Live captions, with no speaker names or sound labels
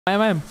I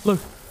am.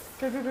 Look.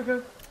 Go, go, go,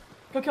 go.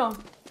 Go kill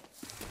him.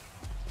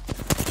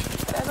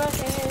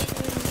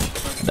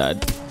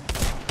 Dead.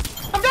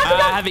 I'm dead.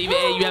 I have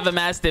EVA. You have a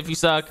Mastiff. You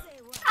suck.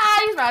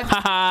 Ah, he's mad.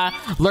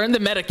 Haha. Learn the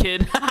meta,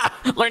 kid.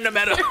 Learn the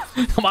meta.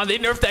 Come on, they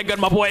nerfed that gun,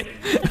 my boy.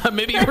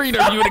 Maybe if you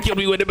nerfed, you would have killed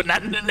me with it, but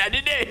not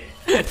today.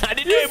 Not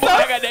today, boy.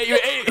 I got that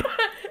EVA.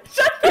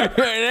 Shut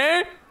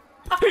there?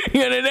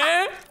 You got it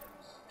there?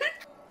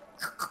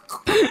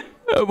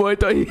 Oh boy,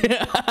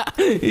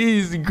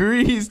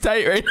 he's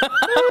tight right now.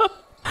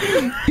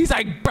 He's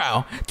like,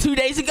 bro, 2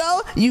 days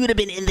ago, you would have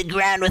been in the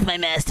ground with my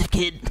Mastiff,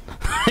 kid.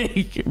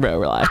 Bro,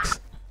 relax.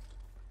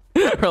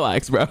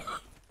 Relax, bro.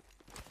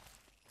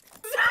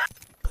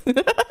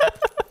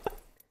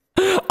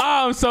 Oh,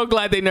 I'm so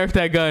glad they nerfed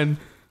that gun.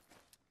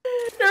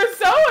 You're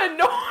so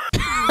annoying.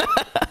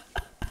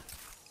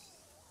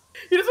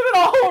 You just went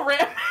all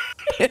ram.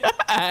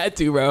 I had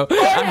to, bro.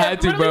 I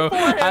had to, bro.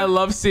 I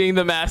love seeing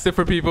the Mastiff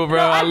for people, bro.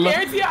 No, I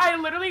guarantee you, I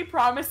literally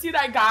promised you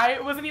that guy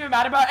wasn't even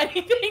mad about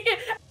anything.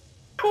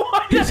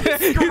 He's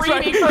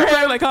screaming for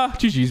him. Like, oh,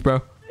 GG's,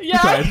 bro.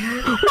 Yeah.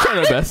 We tried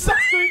our best.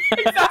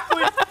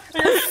 Exactly.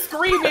 You're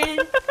screaming.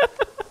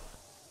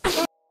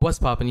 What's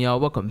poppin', y'all?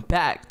 Welcome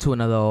back to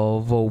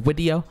another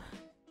video.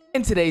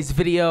 In today's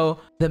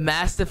video, the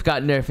Mastiff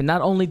got nerfed, and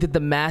not only did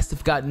the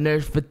Mastiff got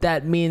nerfed, but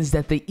that means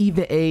that the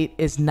EVA 8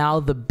 is now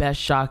the best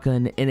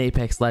shotgun in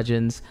Apex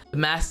Legends. The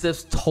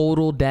Mastiff's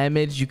total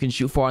damage you can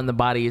shoot for on the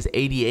body is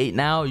 88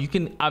 now. You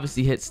can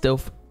obviously hit still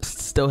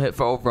hit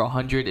for over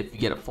 100 if you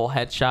get a full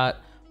headshot,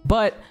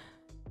 but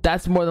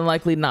that's more than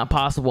likely not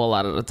possible a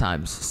lot of the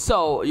times.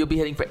 So you'll be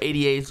hitting for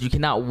 88s. You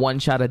cannot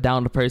one-shot a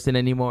downed person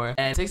anymore.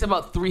 And it takes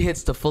about 3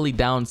 hits to fully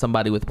down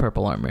somebody with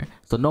purple armor.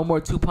 So no more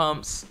 2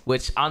 pumps,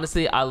 which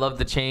honestly, I love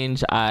the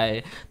change.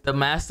 The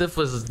Mastiff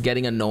was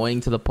getting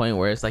annoying to the point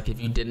where it's like if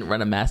you didn't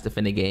run a Mastiff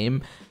in a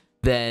game,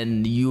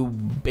 then you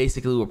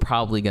basically were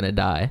probably gonna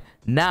die.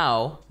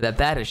 Now that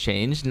has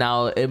changed,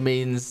 now it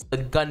means the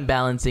gun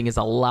balancing is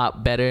a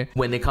lot better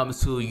when it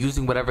comes to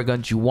using whatever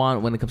guns you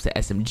want, when it comes to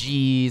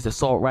SMGs,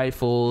 assault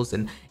rifles,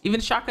 and even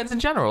shotguns in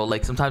general.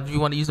 Like sometimes if you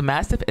want to use a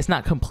Mastiff, it's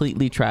not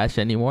completely trash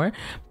anymore,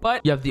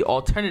 but you have the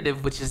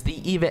alternative, which is the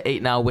EVA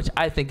 8 now, which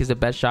I think is the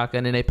best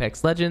shotgun in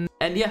Apex Legends.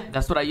 And yeah,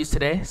 that's what I use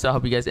today. So I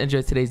hope you guys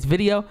enjoyed today's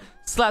video.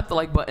 Slap the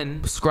like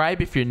button,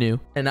 subscribe if you're new,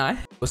 and I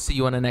will see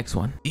you on the next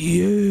one.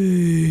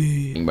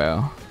 Yeah,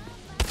 bro.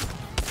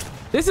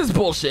 This is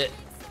bullshit.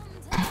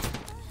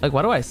 Like,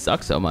 why do I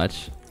suck so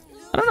much?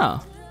 I don't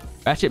know.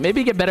 Ratchet,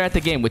 maybe get better at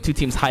the game with 2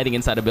 teams hiding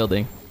inside a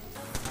building.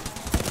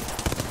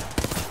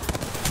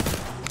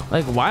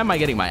 Like, why am I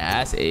getting my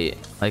ass ate?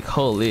 Like,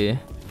 holy.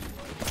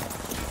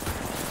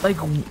 Like,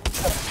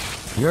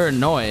 you're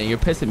annoying. You're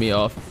pissing me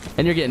off.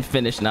 And you're getting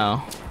finished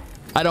now.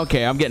 I don't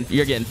care.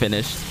 You're getting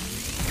finished.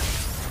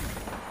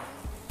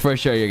 For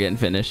sure, you're getting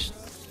finished.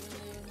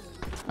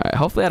 All right,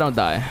 hopefully I don't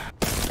die.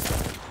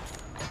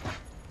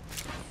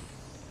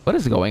 What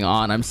is going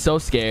on? I'm so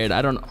scared.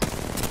 I don't know.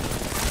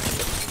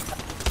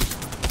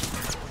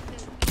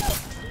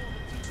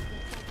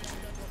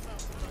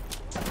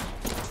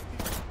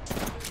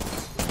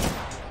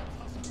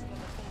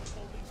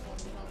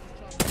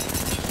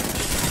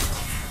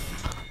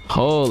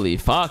 Holy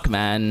fuck,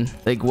 man.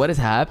 Like, what is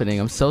happening?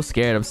 I'm so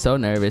scared. I'm so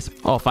nervous.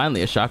 Oh,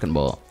 finally a shotgun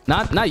bolt.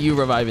 Not you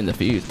reviving the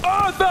fuse.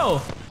 Oh,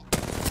 no!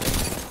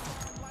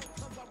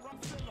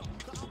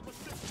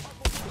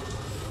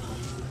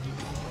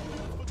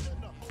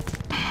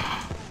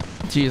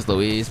 Jeez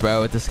Louise,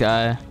 bro, with this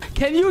guy.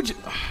 Can you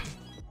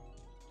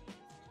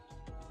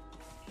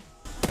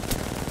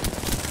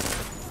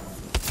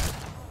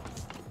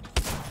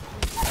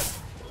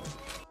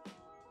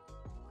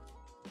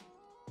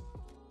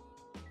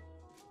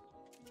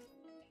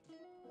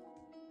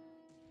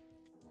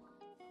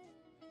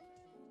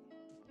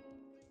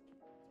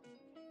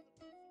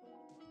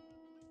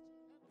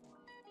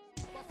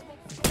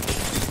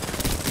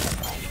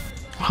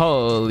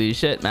Holy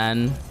shit,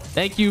 man.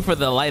 Thank you for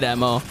the light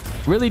ammo.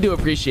 Really do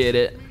appreciate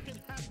it.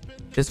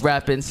 Just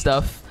wrapping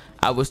stuff.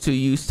 I was too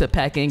used to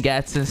packing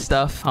gats and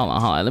stuff. Hold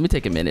on. Let me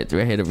take a minute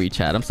right here to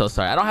rechat. I'm so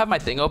sorry. I don't have my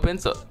thing open,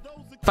 so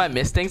if I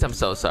miss things, I'm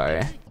so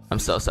sorry. I'm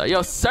so sorry.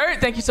 Yo, sir,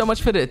 thank you so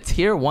much for the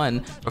tier 1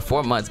 for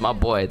 4 months. My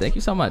boy, thank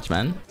you so much,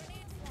 man.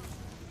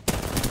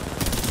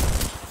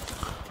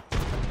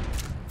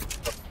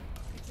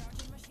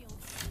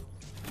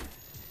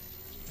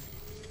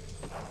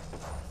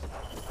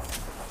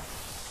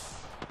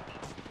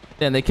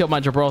 Damn, they killed my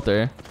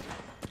Gibraltar.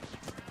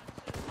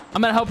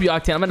 I'm gonna help you,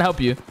 Octane. I'm gonna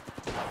help you.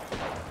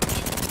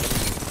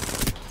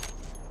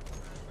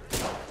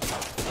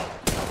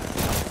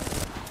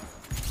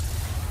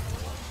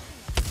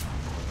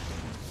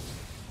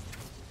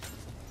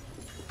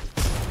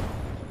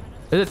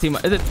 Is it team?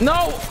 Is it?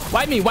 No!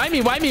 Why me? Why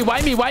me? Why me?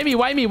 Why me? Why me?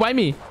 Why me? Why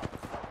me?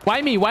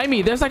 Why me? Why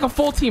me? There's like a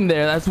full team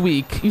there. That's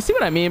weak. You see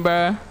what I mean,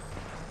 bro?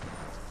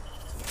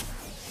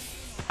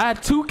 I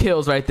had 2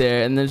 kills right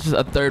there, and there's just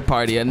a third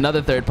party.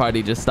 Another third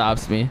party just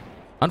stops me.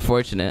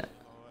 Unfortunate.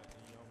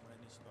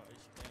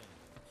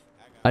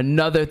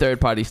 Another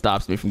third party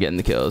stops me from getting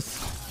the kills.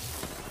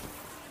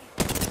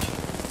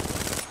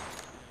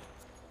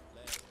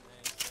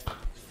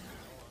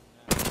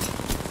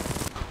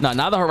 No,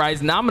 now the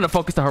horizon. Now I'm gonna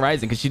focus the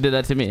horizon because she did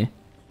that to me.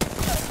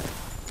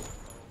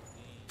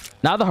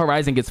 Now the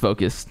horizon gets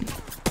focused.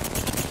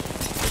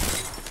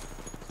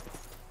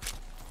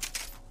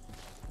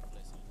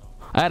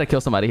 I had to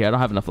kill somebody here. I don't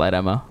have enough light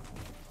ammo.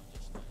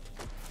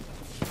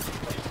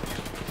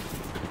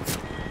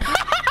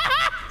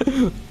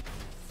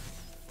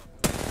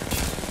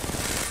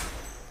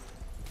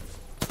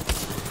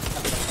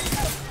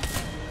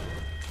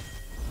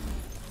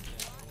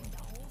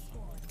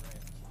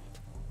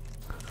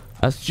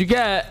 That's what you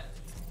get.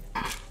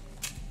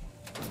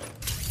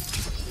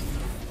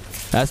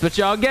 That's what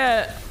y'all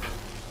get.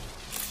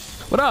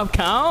 What up,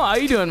 Count? How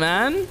you doing,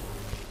 man?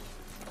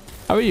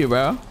 How are you,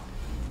 bro?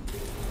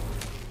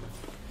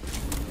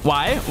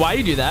 Why? Why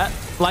you do that?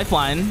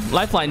 Lifeline.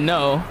 Lifeline,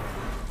 no.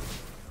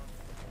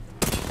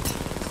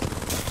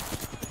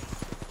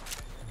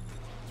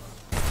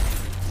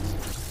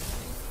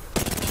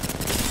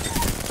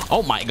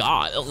 Oh my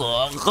god.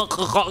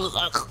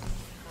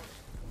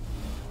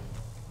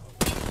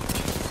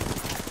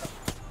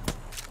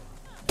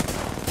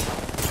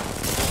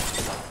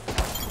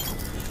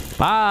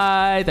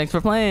 Bye. Thanks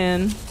for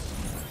playing.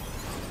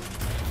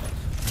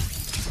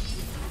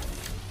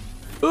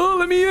 Oh,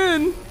 let me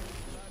in.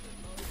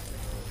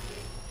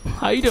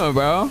 How you doing,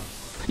 bro?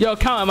 Yo,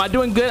 Count, am I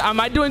doing good? Am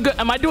I doing good?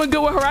 Am I doing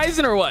good with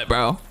Horizon or what,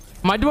 bro?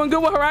 Am I doing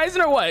good with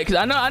Horizon or what? Cause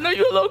I know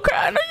you a little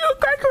crack. I know you a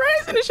crack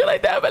Horizon and shit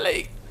like that, but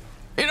like,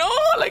 you know,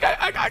 like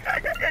I'm kind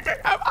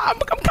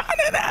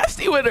of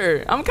nasty with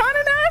her. I'm kind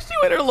of nasty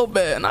with her a little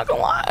bit. I'm not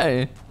gonna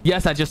lie.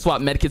 Yes, I just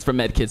swapped medkits for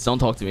medkits. Don't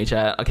talk to me,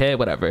 chat. Okay,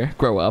 whatever.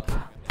 Grow up.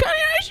 Kind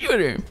of nasty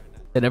with her.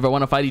 They never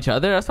want to fight each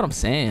other. That's what I'm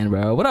saying,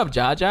 bro. What up,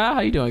 Jaja?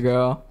 How you doing,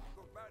 girl?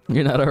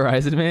 You're not a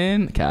Horizon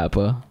man,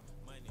 Kappa.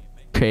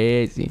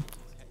 Crazy.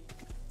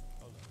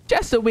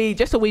 Just a wee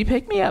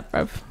pick me up,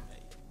 bro.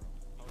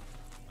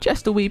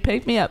 Just a wee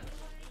pick me up.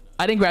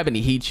 I didn't grab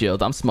any heat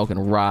shield. I'm smoking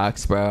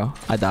rocks, bro.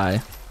 I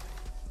die.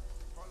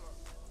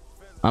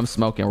 I'm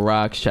smoking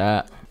rocks,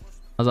 chat.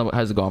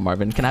 How's it going,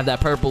 Marvin? Can I have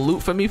that purple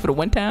loot for me for the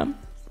one time?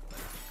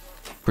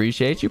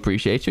 Appreciate you,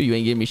 appreciate you. You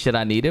ain't giving me shit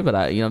I needed,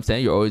 but you know what I'm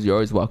saying? You're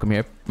always welcome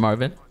here,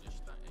 Marvin.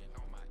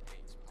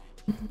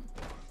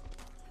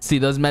 See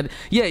those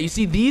yeah, you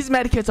see these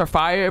medkits are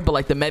fire, but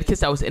like the medkits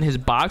that was in his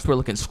box were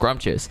looking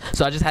scrumptious,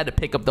 so I just had to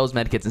pick up those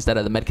medkits instead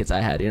of the medkits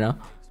I had, you know.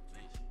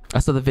 I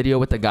saw the video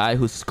with the guy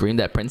who screamed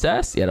at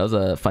Princess. Yeah, that was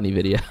a funny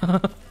video.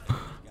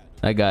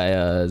 That guy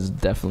is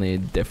definitely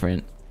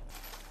different.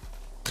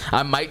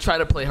 I might try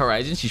to play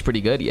Horizon. She's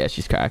pretty good. Yeah,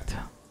 she's cracked.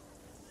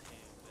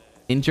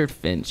 Injured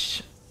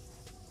Finch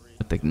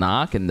with the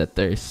knock and the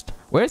thirst.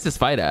 Where's this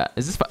fight at?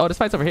 Is this oh, this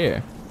fight's over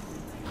here.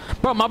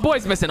 Bro, my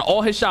boy's missing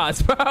all his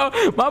shots, bro.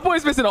 My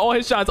boy's missing all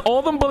his shots.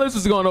 All them bullets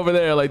was going over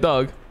there, like,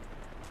 dog.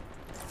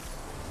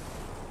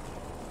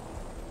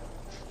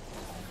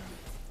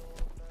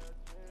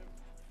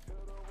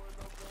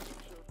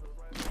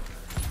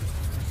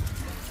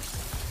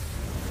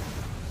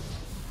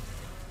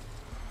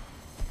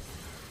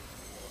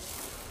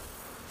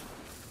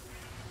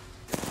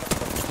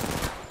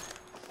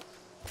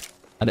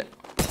 I did.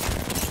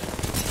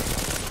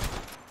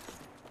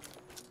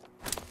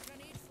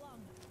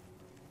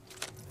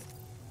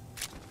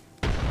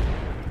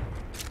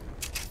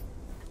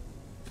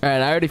 All right,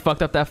 I already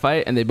fucked up that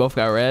fight and they both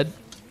got red.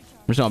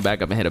 I'm just gonna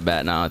back up and hit a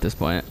bat now at this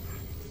point.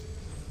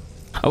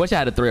 I wish I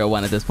had a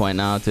 301 at this point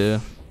now too.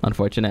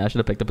 Unfortunate, I should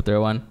have picked up a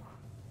 301.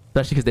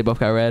 Especially because they both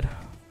got red.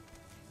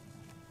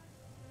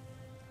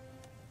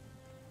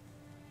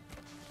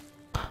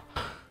 All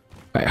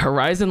right,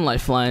 Horizon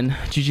Lifeline.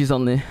 GG's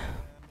only.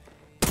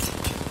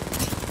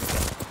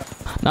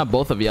 Not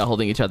both of y'all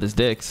holding each other's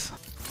dicks.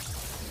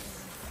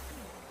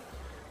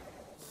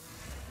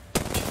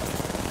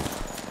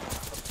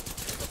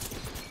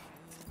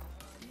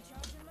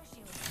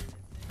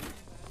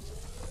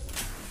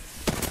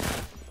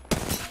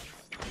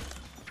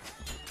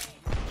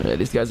 Yeah,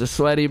 these guys are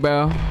sweaty,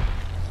 bro.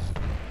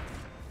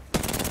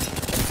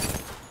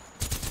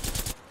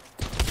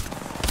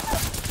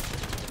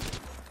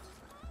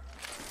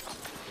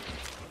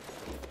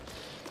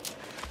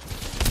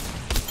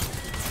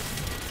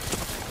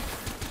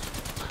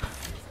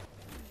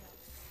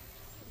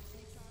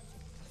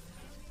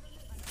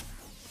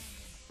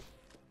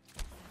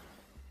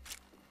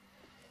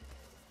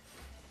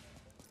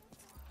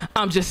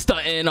 I'm just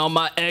stunting on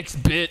my ex,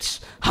 bitch.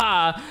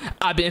 Ha!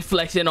 I've been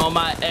flexing on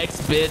my ex,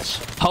 bitch.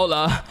 Hold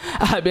up.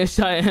 I've been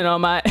stunting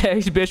on my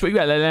ex, bitch. Where you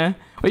at, Lalan?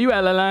 Where you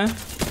at, Lalan?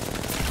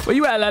 Where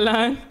you at,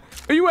 Lalan?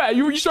 Where you at?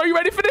 You sure you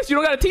ready for this? You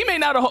don't got a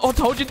teammate now to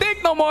hold your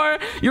dick no more.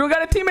 You don't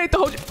got a teammate to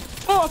hold you.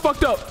 Oh, I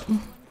fucked up.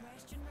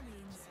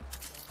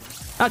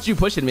 Not you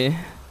pushing me.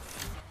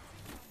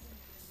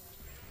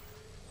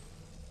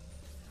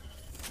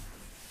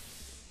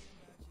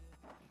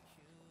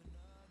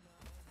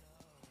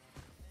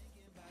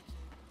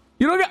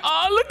 You don't get.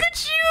 Oh, look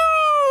at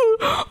you!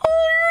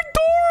 Oh, you're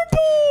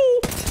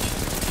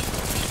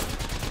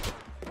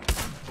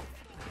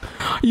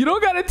adorable. You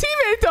don't got a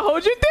teammate to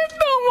hold your dick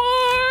no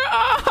more.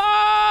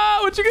 Ah,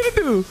 what you gonna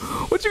do?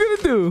 What you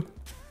gonna do?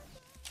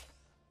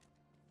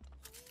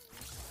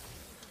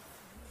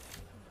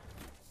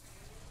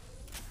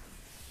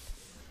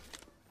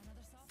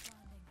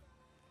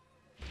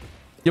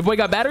 Your boy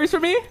got batteries for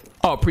me?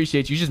 Oh,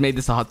 appreciate you. You just made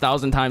this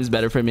 1,000 times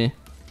better for me.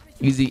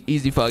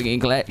 Easy fucking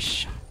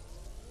clash.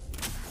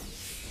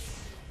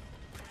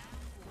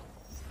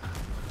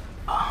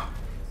 Are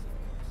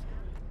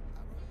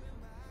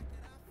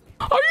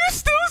you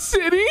still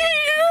sitting here?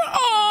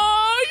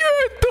 Oh,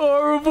 you're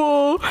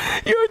adorable.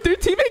 Your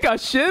teammate got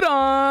shit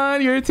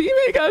on. Your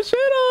teammate got shit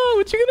on.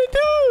 What you gonna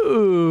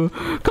do?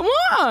 Come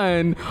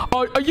on.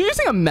 Oh, are you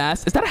using a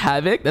mask? Is that a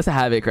Havoc? That's a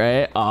Havoc,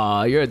 right?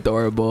 Oh, you're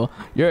adorable.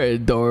 You're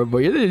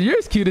adorable. You're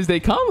as cute as they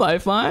come,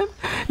 Lifeline.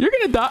 You're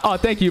gonna die. Oh,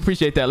 thank you.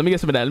 Appreciate that. Let me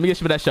get some of that. Let me get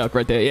some of that shuck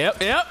right there.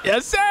 Yep.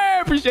 Yes,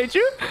 sir. Appreciate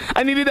you.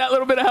 I needed that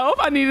little bit of help.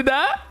 I needed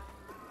that.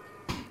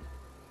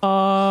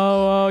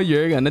 Oh,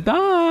 you're gonna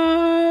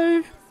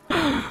die.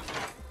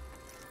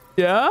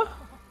 Yeah?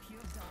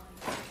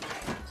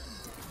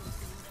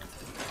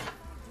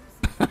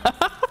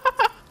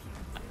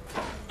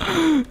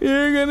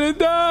 You're gonna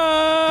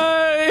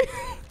die.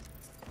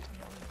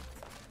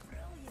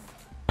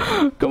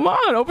 Come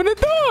on, open the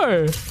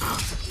door.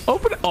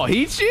 Open it. Oh,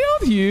 heat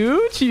shield.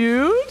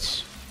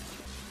 Huge.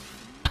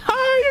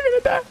 Ah, you're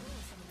gonna die.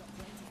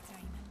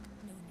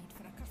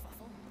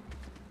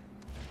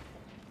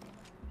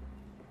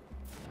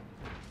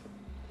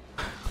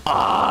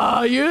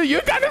 Ah,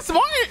 you're kind of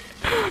smart.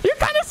 You're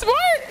kind of smart.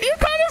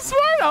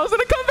 I was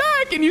gonna come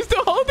back and you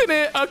still holding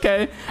it.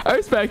 Okay, I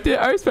respect it.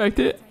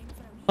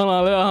 Hold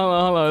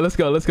on. Let's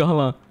go.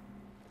 Hold on.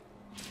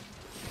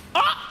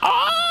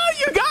 Oh,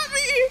 you got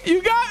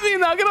me.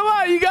 Not gonna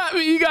lie, you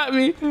got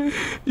me.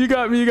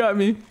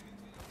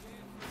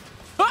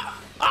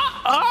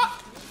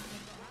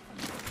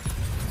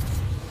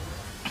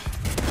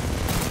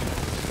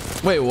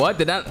 Wait, what?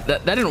 Did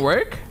that didn't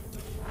work?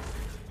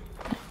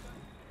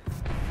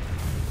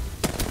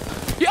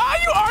 Yeah,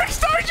 you arc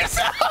starred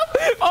yourself.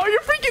 Oh,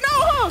 you're freaking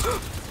out, huh?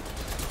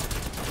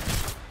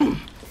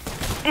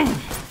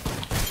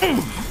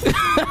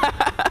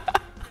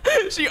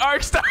 She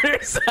arc starred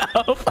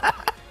herself.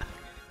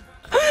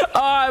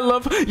 Oh, I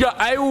love. Yo,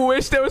 I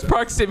wish there was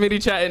proximity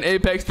chat in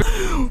Apex.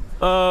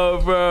 Oh,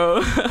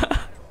 bro.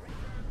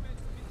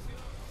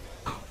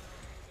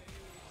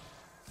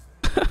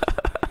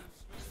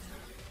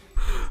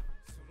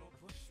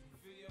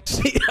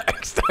 She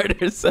arc starred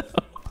herself.